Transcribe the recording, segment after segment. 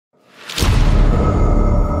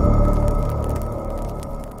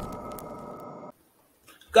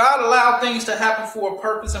allowed things to happen for a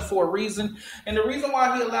purpose and for a reason. And the reason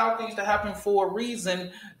why he allowed things to happen for a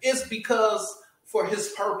reason is because for his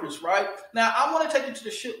purpose, right? Now, I want to take you to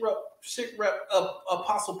the shipwreck of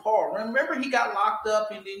Apostle Paul. Remember, he got locked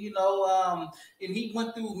up, and then, and he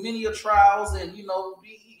went through many trials, and, he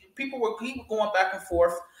was going back and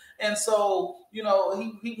forth. And so, he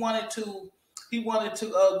wanted to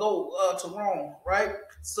go to Rome, right?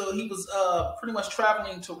 So he was pretty much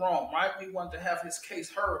traveling to Rome, right? He wanted to have his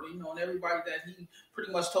case heard, and everybody that he pretty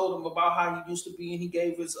much told him about how he used to be, and he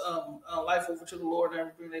gave his life over to the Lord and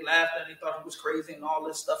everything. They laughed at him, they thought he was crazy and all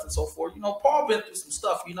this stuff and so forth. Paul been through some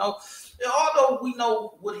stuff, although we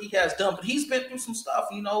know what he has done, but he's been through some stuff,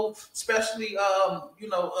 especially,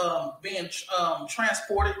 being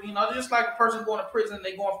transported, just like a person going to prison,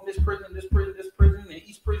 they going from this prison, and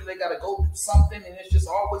each prison they got to go through something, and it's just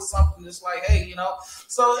always something that's like, hey,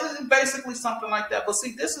 so it's basically something like that. But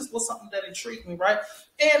see, this is something that intrigued me, right?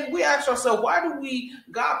 And we ask ourselves, why do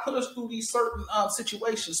God put us through these certain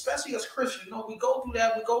situations, especially as Christians? We go through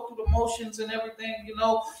that, we go through the motions and everything,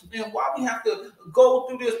 and why we have to go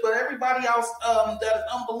through this, but everybody else that is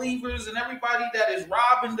unbelievers, and everybody that is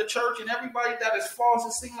robbing the church, and everybody that is false,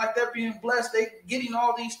 it seems like they're being blessed, they getting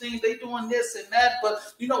all these things, they doing this and that, but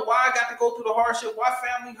why I got to go through the hardship, why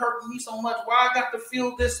family hurting me so much, why I got to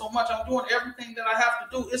feel this so much, I'm doing everything that I have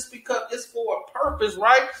to do, it's because it's for a purpose,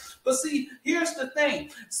 right? But see, here's the thing.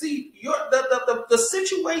 See, the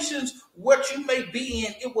situations what you may be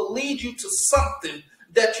in, it will lead you to something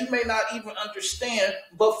that you may not even understand,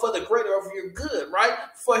 but for the greater of your good, right?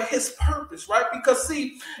 For his purpose, right? Because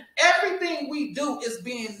see, everything we do is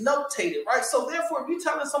being notated, right? So therefore, if you're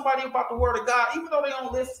telling somebody about the word of God, even though they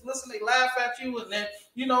don't listen, they laugh at you, and then,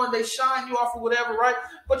 and they shine you off or whatever, right?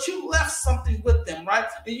 But you left something with them, right?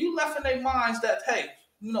 And you left in their minds that, hey,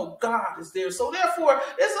 God is there. So therefore,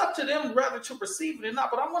 it's up to them whether to receive it or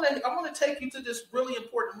not. But I want to take you to this really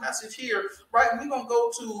important message here, right? We're going to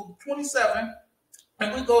go to 27,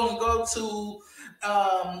 and we're going to go to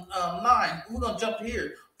 9. We're going to jump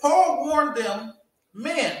here. Paul warned them,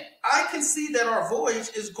 men, I can see that our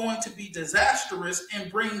voyage is going to be disastrous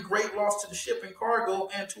and bring great loss to the ship and cargo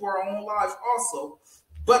and to our own lives also.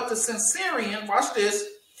 But the centurion, watch this,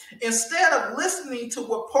 instead of listening to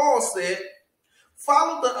what Paul said,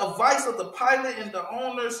 follow the advice of the pilot and the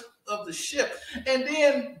owners of the ship. And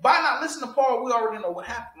then by not listening to Paul, we already know what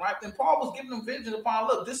happened, right? And Paul was giving them vision upon,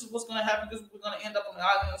 look, this is what's going to happen. This is what's going to end up on the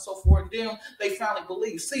island and so forth. And then they finally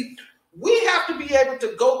believe. See, we have to be able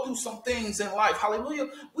to go through some things in life. Hallelujah.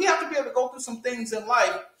 We have to be able to go through some things in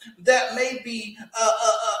life that may be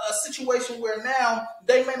a situation where now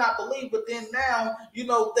they may not believe, but then now,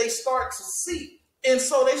 they start to see. And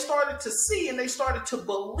so they started to see and they started to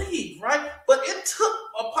believe, right? But it took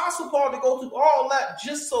Apostle Paul to go through all that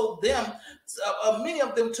just so many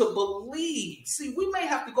of them to believe. See, we may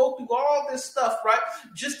have to go through all this stuff, right,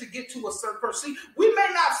 just to get to a certain person. See, we may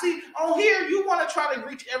not see on here. You want to try to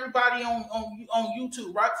reach everybody on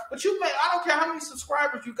YouTube, right? But I don't care how many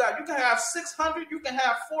subscribers you got. You can have 600, you can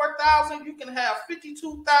have 4,000, you can have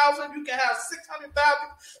 52,000, you can have 600,000,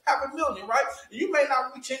 have 1 million, right? You may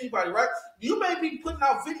not reach anybody, right? You may be putting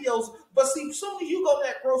out videos, but see, as soon as you go to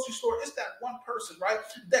that grocery store, it's that one person, right,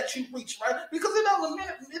 that you reach, right? Because it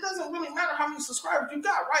doesn't really matter how many subscribers you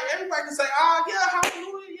got, right? Everybody can say, yeah,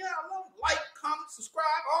 hallelujah, yeah, I want to like, comment, subscribe,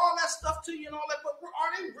 all that stuff to you and all that, but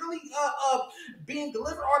are they really being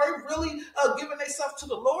delivered? Are they really giving themselves to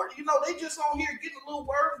the Lord? They just on here getting a little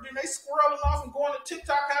word, and then they squirreling off and going to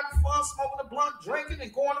TikTok, having fun, smoking a blunt, drinking,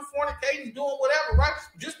 and going to fornicating, doing whatever, right?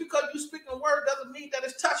 Just because you speaking a word doesn't mean that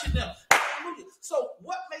it's touching them. So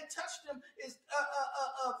what may touch them is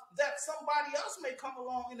that somebody else may come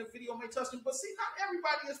along in the video, may touch them. But see, not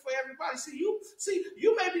everybody is for everybody. See,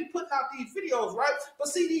 you may be putting out these videos, right? But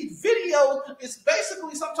see, these videos is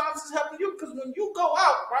basically sometimes it's helping you, because when you go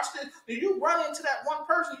out, watch this, and you run into that one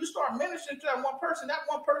person, you start ministering to that one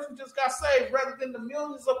person just got saved rather than the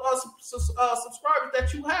millions of subscribers that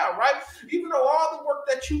you have, right? Even though all the work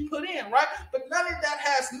that you put in, right? But none of that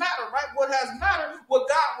has mattered, right? What has mattered, what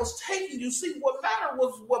God was taking you. See, what mattered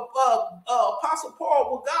was what Apostle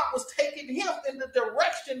Paul, what God was taking him in the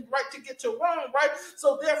direction, right, to get to Rome, right?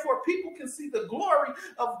 So therefore, people can see the glory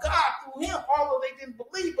of God through him, although they didn't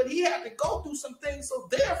believe, but he had to go through some things. So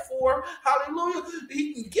therefore, hallelujah,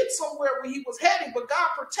 he can get somewhere where he was heading, but God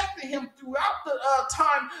protected him throughout the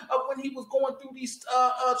time of when he was going through these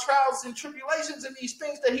trials and tribulations and these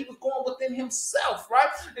things that he was going within himself, right?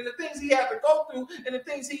 And the things he had to go through and the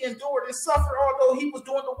things he endured and suffered, although he was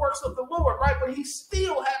doing the works of the Lord, right? But he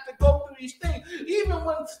still had to go through these things. Even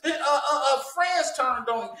when friends heads turned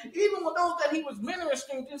on him. Even with those that he was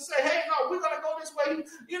ministering to say, hey, no, we're going to go this way.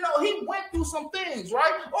 He went through some things,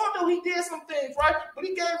 right? Although he did some things, right? But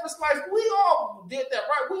he gave his life. We all did that,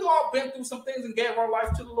 right? We all been through some things and gave our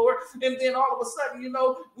life to the Lord. And then all of a sudden,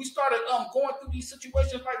 we started going through these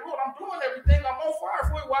situations like, Lord, I'm doing everything. I'm on fire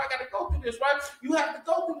for you. Why I got to go through this, right? You have to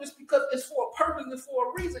go through this because it's for a purpose and for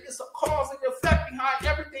a reason. It's a cause and effect behind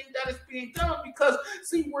everything that is being done because,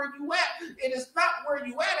 see, where you at, it is not where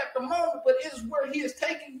you at the moment, but it is where he is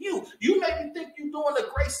taking you. You maybe think you're doing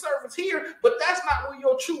a great service here, but that's not where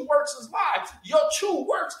your true works is live. Your true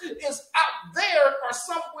works is out there or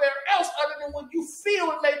somewhere else other than what you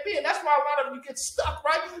feel it may be. And that's why a lot of you get stuck,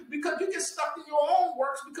 right? Because you get stuck in your own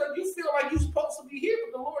works because you feel like you're supposed to be here,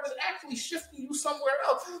 but the Lord is actually shifting you somewhere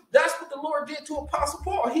else. That's what the Lord did to Apostle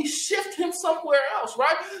Paul. He shifted him somewhere else,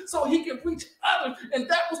 right? So he can reach others. And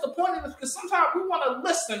that was the point of this, because sometimes we want to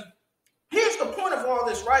listen. Here's the point of all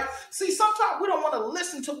this, right? See, sometimes we don't want to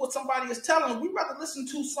listen to what somebody is telling. We'd rather listen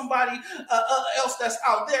to somebody else that's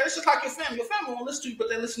out there. It's just like your family. Your family won't listen to you, but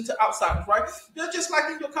they listen to outsiders, right? They're just like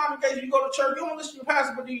in your congregation. You go to church, you don't listen to your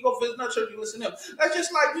pastor, but then you go visit another church, you listen to them. That's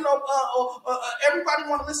just like, everybody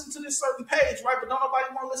want to listen to this certain page, right? But don't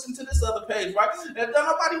nobody want to listen to this other page, right? And don't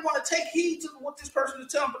nobody want to take heed to what this person is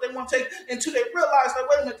telling, but they want to take until they realize that,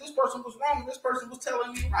 wait a minute, this person was wrong and this person was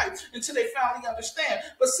telling me right, until they finally understand.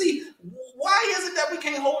 But see, why is it that we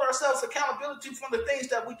can't hold ourselves accountability from the things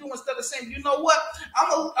that we do instead of saying, you know what,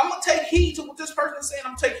 I'm gonna take heed to what this person is saying,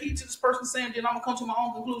 I'm gonna take heed to this person saying, then I'm gonna come to my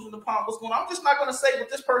own conclusion upon what's going on. I'm just not gonna say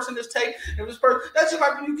what this person is taking. If this person, that's just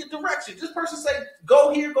like when you get direction. This person say,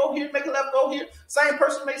 go here, make a left, go here. Same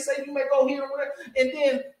person may say you may go here or whatever, and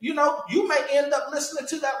then you may end up listening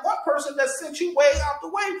to that one person that sent you way out the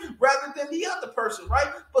way rather than the other person,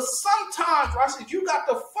 right? But sometimes, I said, you got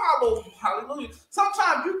to follow, hallelujah.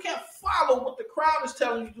 Sometimes you can't follow what the crowd is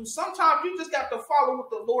telling you to do. Sometimes you just got to follow what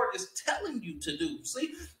the Lord is telling you to do.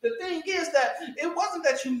 See, the thing is that it wasn't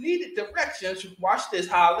that you needed directions. Watch this,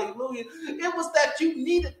 hallelujah. It was that you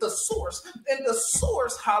needed the source, and the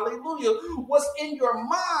source, hallelujah, was in your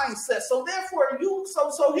mindset. So therefore,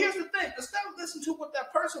 so here's the thing. Instead of listening to what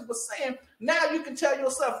that person was saying, now you can tell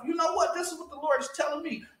yourself, you know what? This is what the Lord is telling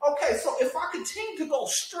me. Okay, so if I continue to go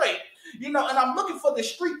straight, and I'm looking for the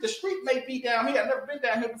street may be down here. I've never been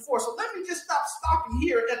down here before. So let me just stop stopping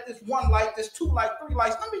here at this one light, this 2 light, 3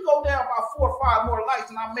 lights. Let me go down about 4 or 5 more lights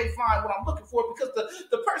and I may find what I'm looking for, because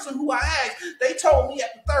the person who I asked, they told me at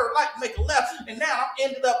the 3rd light make a left, and now I'm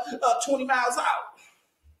ended up 20 miles out.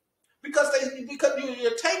 Because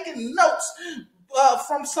you're taking notes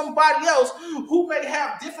from somebody else who may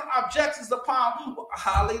have different objectives upon,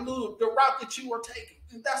 hallelujah, the route that you are taking.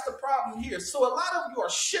 And that's the problem here. So a lot of you are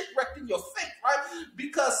shipwrecked in your faith, right?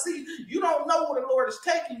 Because, see, you don't know where the Lord is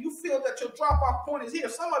taking. You feel that your drop-off point is here.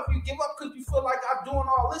 Some of you give up because you feel like I'm doing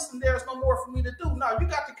all this and there's no more for me to do. No, you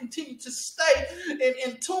got to continue to stay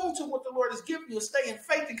in tune to what the Lord is giving you. Stay in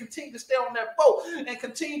faith and continue to stay on that boat and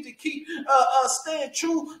continue to keep staying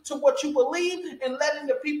true to what you believe and letting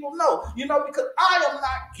the people know, because I am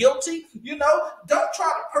not guilty. Don't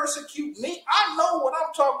try to persecute me. I know what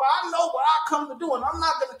I'm talking about. I know what I come to do, and I'm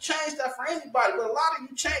not going to change that for anybody, but a lot of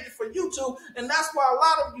you change it for YouTube, and that's why a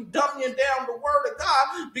lot of you dumbing down the word of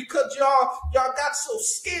God, because y'all got so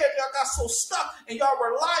scared, y'all got so stuck, and y'all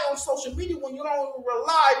rely on social media when you don't even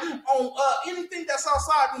rely on anything that's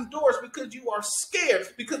outside the doors, because you are scared,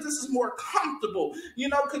 because this is more comfortable,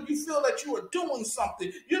 because you feel that you are doing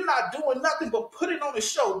something. You're not doing nothing but put it on a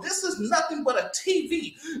show. This is nothing but a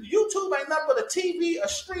TV. YouTube ain't nothing but a TV, a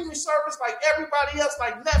streaming service like everybody else,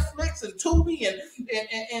 like Netflix and Tubi and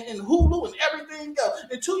Hulu and everything else.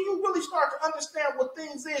 Until you really start to understand what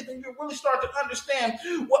things is, then you really start to understand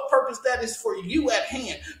what purpose that is for you at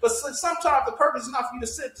hand. But sometimes the purpose is not for you to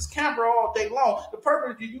sit at this camera all day long. The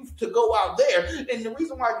purpose is you to go out there. And the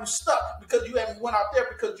reason why you stuck, because you haven't went out there,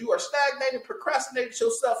 because you are stagnated, procrastinated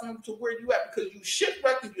yourself into where you at, because you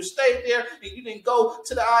shipwrecked and you stayed there and you didn't go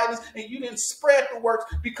to the islands and you didn't spread the works.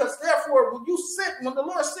 Because therefore, when the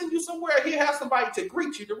Lord sends you somewhere, He has somebody to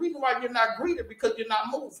greet you. The reason why you're not greeted, because you're not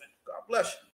moving. God bless you.